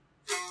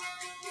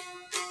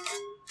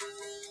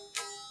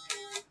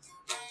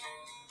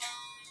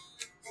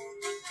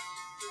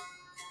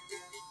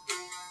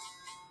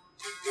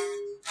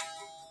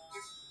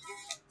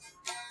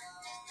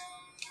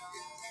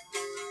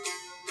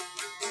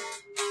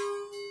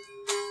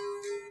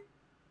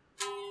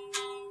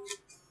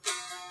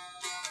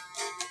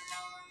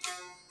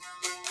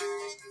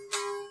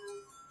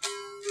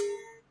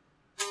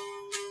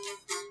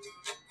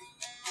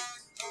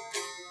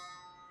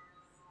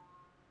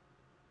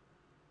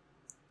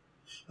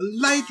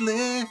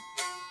Lately,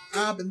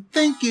 I've been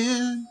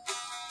thinking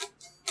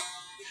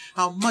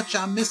how much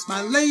I miss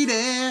my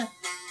lady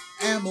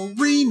and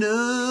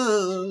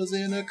marinas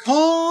in a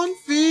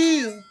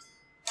cornfield.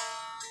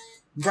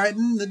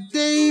 Brighten the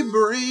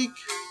daybreak,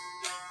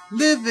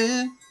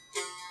 living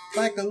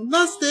like a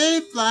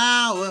lusty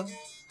flower,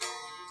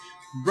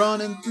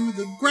 running through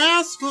the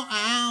grass for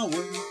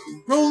hours,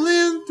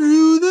 rolling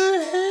through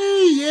the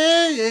hay,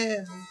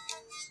 yeah,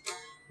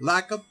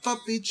 like a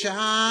puppy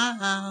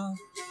child.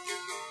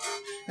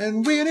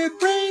 And when it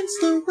rains,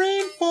 the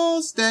rain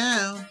falls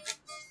down,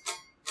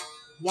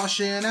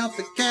 washing out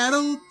the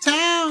cattle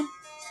town.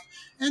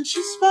 And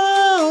she's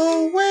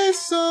far away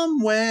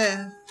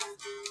somewhere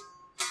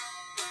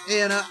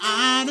in an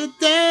idle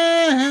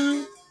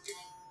down.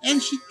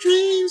 And she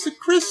dreams of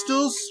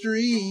crystal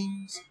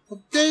streams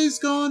of days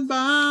gone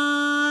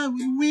by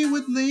when we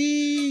would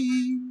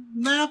lean,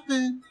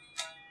 laughing,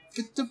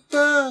 fit to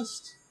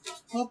burst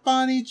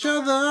upon each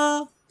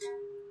other.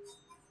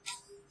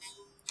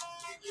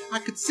 I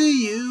could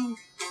see you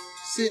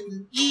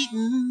sitting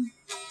eating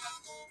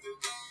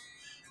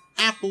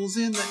apples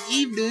in the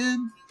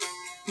evening,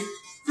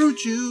 fruit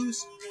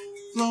juice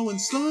flowing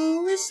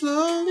slowly,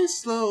 slowly,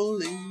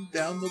 slowly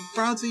down the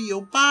bronze of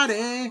your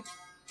body,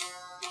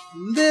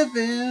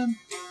 living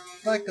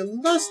like a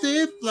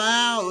lusty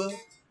flower,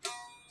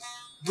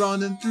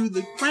 running through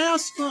the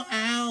grass for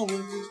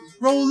hours,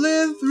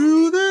 rolling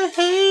through the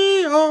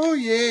hay, oh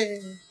yeah,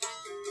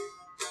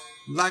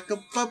 like a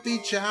puppy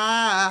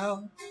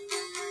child.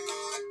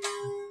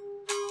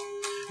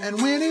 And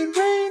when it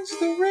rains,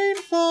 the rain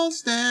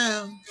falls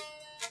down,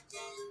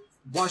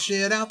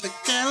 washing out the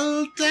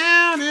cattle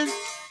down,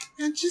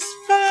 and just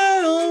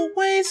far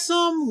away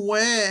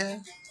somewhere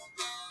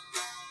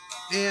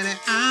in an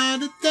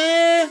idle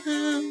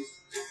town.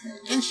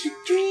 And she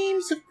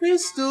dreams of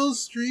crystal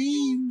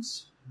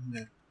streams